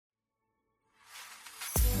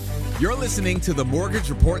You're listening to the Mortgage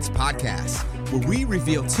Reports Podcast, where we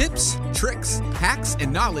reveal tips, tricks, hacks,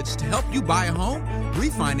 and knowledge to help you buy a home,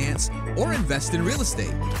 refinance, or invest in real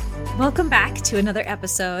estate. Welcome back to another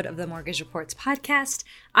episode of the Mortgage Reports Podcast.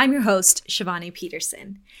 I'm your host, Shivani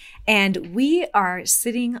Peterson, and we are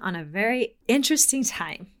sitting on a very interesting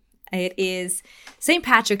time. It is St.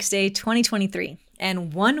 Patrick's Day 2023,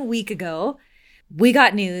 and 1 week ago, we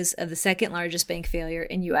got news of the second largest bank failure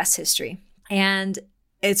in U.S. history. And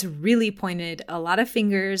it's really pointed a lot of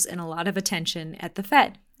fingers and a lot of attention at the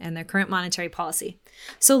Fed and their current monetary policy.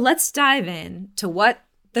 So let's dive in to what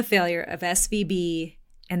the failure of SVB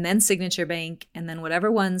and then Signature Bank and then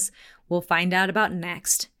whatever ones we'll find out about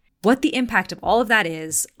next, what the impact of all of that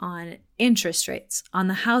is on interest rates, on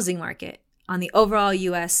the housing market, on the overall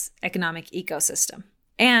U.S. economic ecosystem,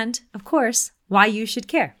 and, of course, why you should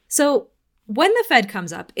care. So when the Fed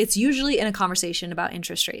comes up, it's usually in a conversation about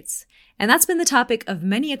interest rates. And that's been the topic of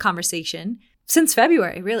many a conversation since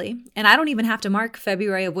February, really. And I don't even have to mark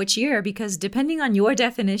February of which year, because depending on your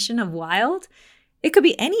definition of wild, it could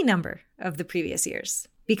be any number of the previous years.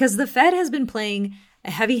 Because the Fed has been playing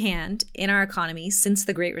a heavy hand in our economy since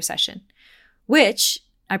the Great Recession, which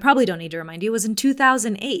I probably don't need to remind you was in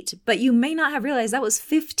 2008, but you may not have realized that was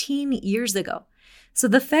 15 years ago. So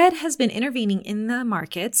the Fed has been intervening in the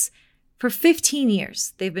markets for 15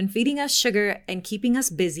 years. They've been feeding us sugar and keeping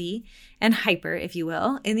us busy and hyper, if you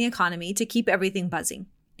will, in the economy to keep everything buzzing.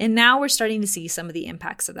 And now we're starting to see some of the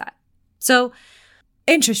impacts of that. So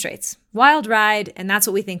interest rates, wild ride, and that's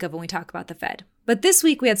what we think of when we talk about the Fed. But this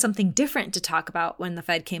week we had something different to talk about when the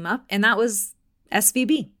Fed came up, and that was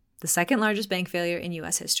SVB, the second largest bank failure in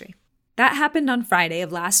U.S. history. That happened on Friday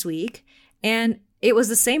of last week, and it was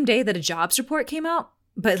the same day that a jobs report came out.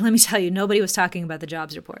 But let me tell you, nobody was talking about the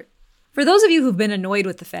jobs report. For those of you who've been annoyed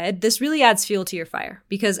with the Fed, this really adds fuel to your fire,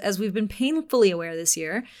 because as we've been painfully aware this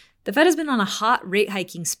year, the Fed has been on a hot rate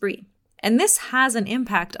hiking spree. And this has an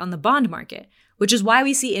impact on the bond market, which is why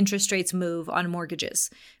we see interest rates move on mortgages,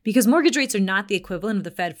 because mortgage rates are not the equivalent of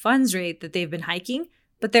the Fed funds rate that they've been hiking,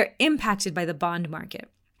 but they're impacted by the bond market.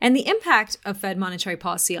 And the impact of Fed monetary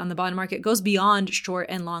policy on the bond market goes beyond short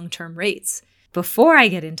and long-term rates. Before I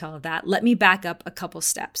get into all of that, let me back up a couple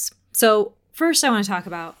steps. So first, I want to talk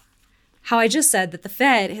about how I just said that the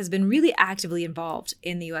Fed has been really actively involved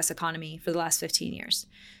in the U.S. economy for the last 15 years.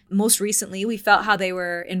 Most recently, we felt how they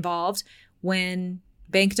were involved when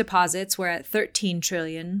bank deposits were at $13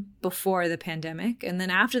 trillion before the pandemic, and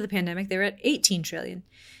then after the pandemic, they were at $18 trillion.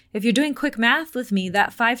 If you're doing quick math with me,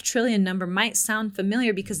 that $5 trillion number might sound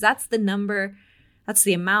familiar because that's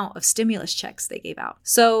the amount of stimulus checks they gave out.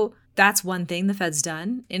 So that's one thing the Fed's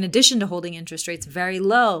done, in addition to holding interest rates very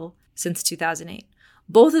low since 2008.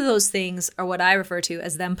 Both of those things are what I refer to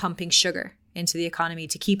as them pumping sugar into the economy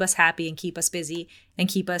to keep us happy and keep us busy and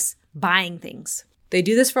keep us buying things. They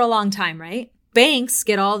do this for a long time, right? Banks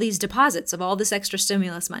get all these deposits of all this extra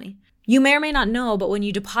stimulus money. You may or may not know, but when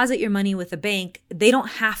you deposit your money with a bank, they don't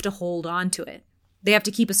have to hold on to it. They have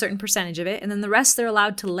to keep a certain percentage of it, and then the rest they're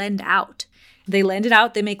allowed to lend out. They lend it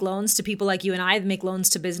out. They make loans to people like you and I. They make loans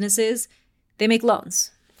to businesses. They make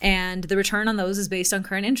loans. And the return on those is based on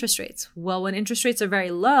current interest rates. Well, when interest rates are very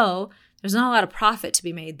low, there's not a lot of profit to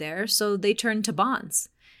be made there, so they turn to bonds.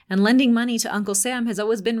 And lending money to Uncle Sam has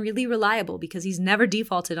always been really reliable because he's never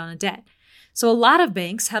defaulted on a debt. So a lot of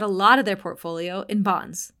banks had a lot of their portfolio in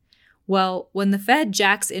bonds. Well, when the Fed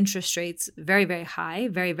jacks interest rates very, very high,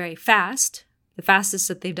 very, very fast, the fastest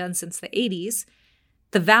that they've done since the 80s,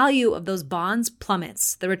 the value of those bonds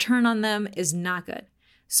plummets. The return on them is not good.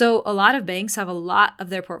 So a lot of banks have a lot of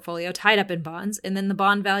their portfolio tied up in bonds, and then the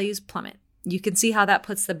bond values plummet. You can see how that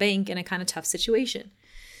puts the bank in a kind of tough situation.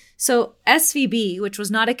 So SVB, which was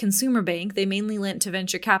not a consumer bank, they mainly lent to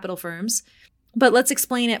venture capital firms, but let's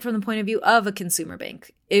explain it from the point of view of a consumer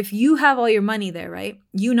bank. If you have all your money there, right,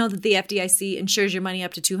 you know that the FDIC insures your money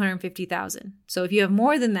up to $250,000. So if you have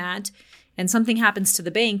more than that and something happens to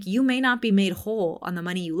the bank, you may not be made whole on the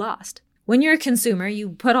money you lost. When you're a consumer,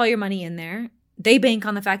 you put all your money in there. They bank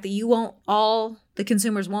on the fact that the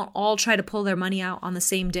consumers won't all try to pull their money out on the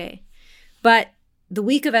same day. But the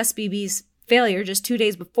week of SVB's failure, just 2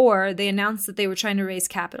 days before, they announced that they were trying to raise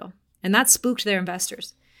capital. And that spooked their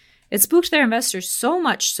investors. It spooked their investors so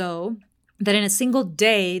much so that in a single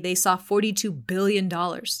day, they saw $42 billion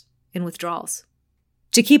in withdrawals.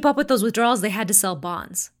 To keep up with those withdrawals, they had to sell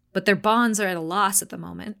bonds. But their bonds are at a loss at the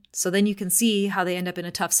moment. So then you can see how they end up in a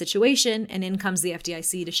tough situation, and in comes the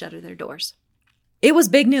FDIC to shutter their doors. It was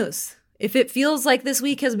big news. If it feels like this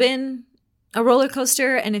week has been a roller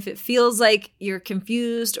coaster, and if it feels like you're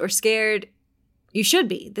confused or scared, you should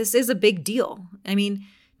be. This is a big deal. I mean,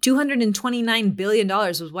 $229 billion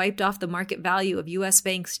was wiped off the market value of U.S.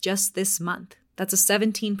 banks just this month. That's a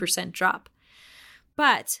 17% drop.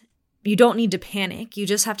 But you don't need to panic. You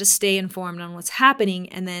just have to stay informed on what's happening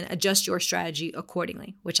and then adjust your strategy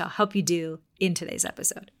accordingly, which I'll help you do in today's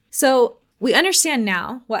episode. So we understand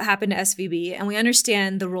now what happened to SVB, and we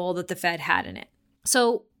understand the role that the Fed had in it.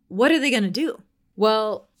 So what are they going to do?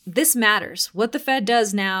 Well, this matters. What the Fed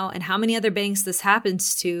does now and how many other banks this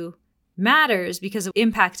happens to matters because it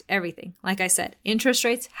impacts everything. Like I said, interest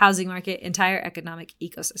rates, housing market, entire economic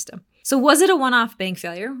ecosystem. So was it a one-off bank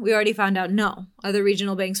failure? We already found out no. Other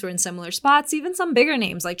regional banks were in similar spots. Even some bigger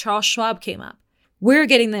names like Charles Schwab came up. We're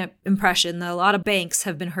getting the impression that a lot of banks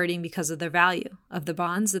have been hurting because of their value of the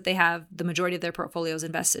bonds that they have the majority of their portfolios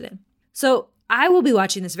invested in. So I will be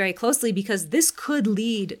watching this very closely because this could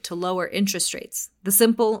lead to lower interest rates. The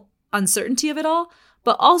simple uncertainty of it all,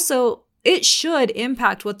 but also it should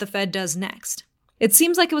impact what the Fed does next. It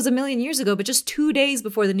seems like it was a million years ago, but just 2 days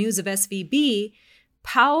before the news of SVB,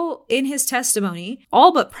 Powell, in his testimony,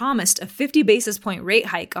 all but promised a 50 basis point rate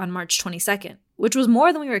hike on March 22nd, which was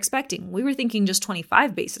more than we were expecting. We were thinking just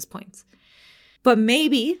 25 basis points. But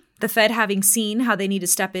maybe the Fed, having seen how they need to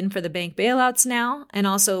step in for the bank bailouts now, and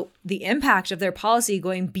also the impact of their policy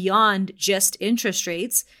going beyond just interest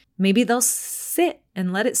rates, maybe they'll sit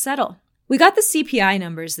and let it settle. We got the CPI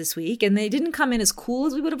numbers this week, and they didn't come in as cool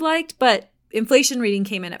as we would have liked, but inflation reading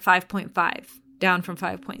came in at 5.5, down from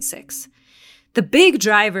 5.6. The big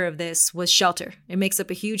driver of this was shelter. It makes up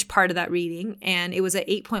a huge part of that reading, and it was at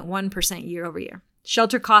 8.1% year over year.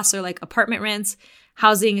 Shelter costs are like apartment rents,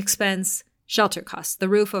 housing expense, shelter costs, the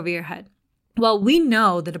roof over your head. Well, we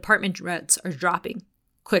know that apartment rents are dropping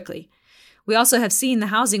quickly. We also have seen the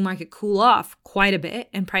housing market cool off quite a bit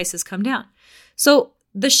and prices come down. So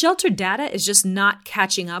the shelter data is just not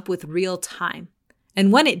catching up with real time.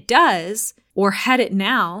 And when it does, or had it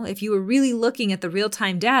now, if you were really looking at the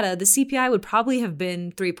real-time data, the CPI would probably have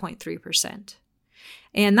been 3.3%.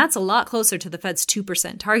 And that's a lot closer to the Fed's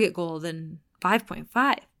 2% target goal than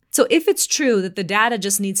 5.5. So if it's true that the data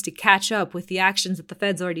just needs to catch up with the actions that the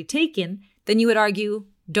Fed's already taken, then you would argue,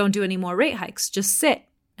 don't do any more rate hikes, just sit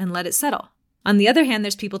and let it settle. On the other hand,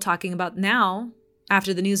 there's people talking about now,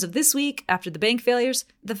 after the news of this week, after the bank failures,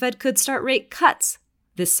 the Fed could start rate cuts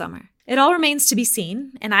this summer. It all remains to be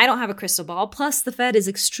seen, and I don't have a crystal ball. Plus, the Fed is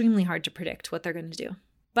extremely hard to predict what they're going to do.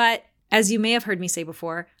 But as you may have heard me say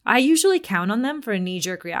before, I usually count on them for a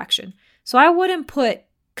knee-jerk reaction. So I wouldn't put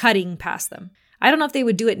cutting past them. I don't know if they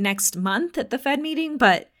would do it next month at the Fed meeting,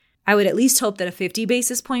 but I would at least hope that a 50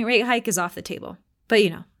 basis point rate hike is off the table. But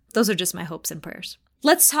those are just my hopes and prayers.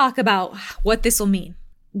 Let's talk about what this will mean.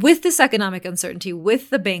 With this economic uncertainty, with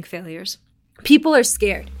the bank failures, people are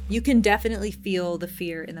scared. You can definitely feel the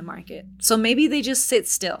fear in the market. So maybe they just sit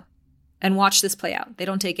still and watch this play out. They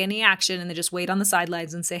don't take any action and they just wait on the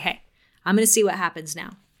sidelines and say, hey, I'm going to see what happens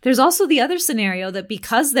now. There's also the other scenario that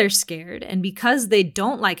because they're scared and because they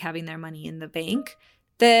don't like having their money in the bank,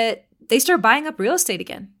 that they start buying up real estate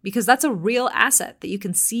again, because that's a real asset that you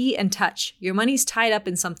can see and touch. Your money's tied up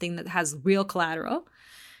in something that has real collateral.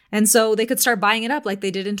 And so they could start buying it up like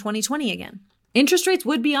they did in 2020 again. Interest rates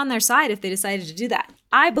would be on their side if they decided to do that.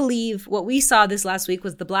 I believe what we saw this last week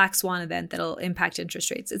was the black swan event that'll impact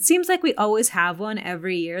interest rates. It seems like we always have one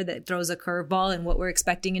every year that throws a curveball in what we're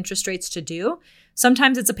expecting interest rates to do.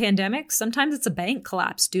 Sometimes it's a pandemic. Sometimes it's a bank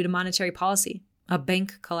collapse due to monetary policy. A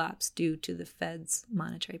bank collapse due to the Fed's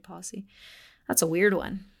monetary policy. That's a weird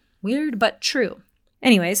one. Weird, but true.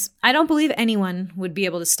 Anyways, I don't believe anyone would be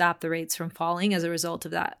able to stop the rates from falling as a result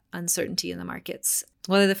of that uncertainty in the markets,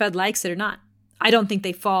 whether the Fed likes it or not. I don't think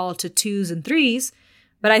they fall to 2s and 3s,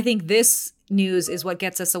 but I think this news is what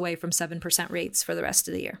gets us away from 7% rates for the rest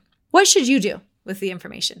of the year. What should you do with the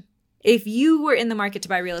information? If you were in the market to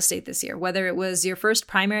buy real estate this year, whether it was your first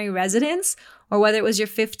primary residence or whether it was your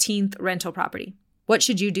 15th rental property, what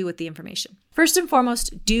should you do with the information? First and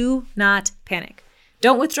foremost, do not panic.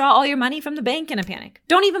 Don't withdraw all your money from the bank in a panic.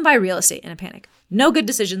 Don't even buy real estate in a panic. No good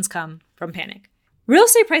decisions come from panic. Real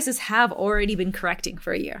estate prices have already been correcting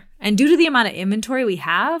for a year. And due to the amount of inventory we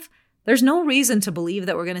have, there's no reason to believe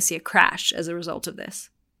that we're going to see a crash as a result of this.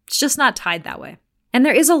 It's just not tied that way. And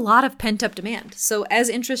there is a lot of pent-up demand. So as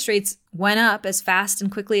interest rates went up as fast and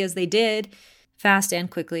quickly as they did, fast and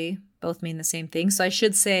quickly both mean the same thing. So I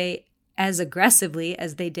should say as aggressively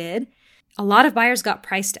as they did, a lot of buyers got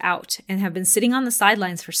priced out and have been sitting on the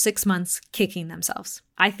sidelines for 6 months kicking themselves.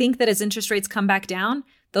 I think that as interest rates come back down,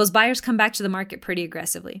 those buyers come back to the market pretty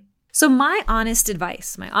aggressively. So my honest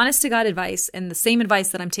advice, my honest to God advice, and the same advice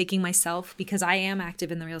that I'm taking myself because I am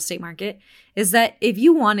active in the real estate market, is that if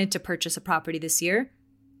you wanted to purchase a property this year,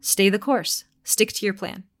 stay the course, stick to your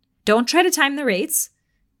plan. Don't try to time the rates.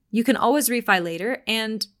 You can always refi later,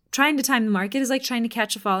 and trying to time the market is like trying to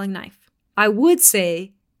catch a falling knife. I would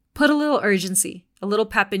say put a little urgency, a little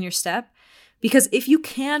pep in your step, because if you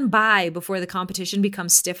can buy before the competition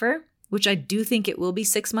becomes stiffer, which I do think it will be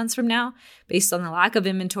 6 months from now, based on the lack of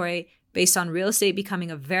inventory, based on real estate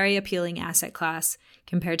becoming a very appealing asset class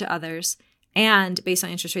compared to others, and based on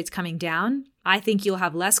interest rates coming down, I think you'll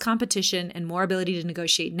have less competition and more ability to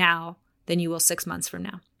negotiate now than you will 6 months from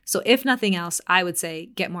now. So if nothing else, I would say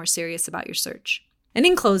get more serious about your search. And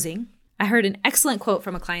in closing, I heard an excellent quote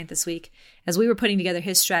from a client this week. As we were putting together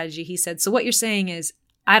his strategy, he said, "So what you're saying is,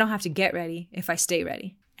 I don't have to get ready if I stay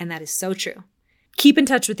ready." And that is so true. Keep in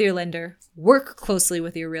touch with your lender, work closely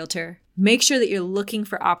with your realtor, make sure that you're looking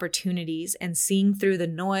for opportunities and seeing through the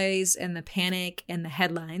noise and the panic and the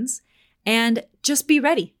headlines, and just be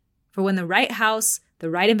ready for when the right house, the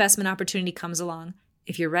right investment opportunity comes along.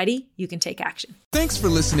 If you're ready, you can take action. Thanks for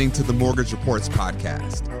listening to the Mortgage Reports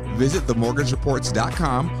podcast. Visit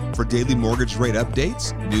themortgagereports.com for daily mortgage rate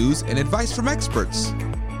updates, news, and advice from experts.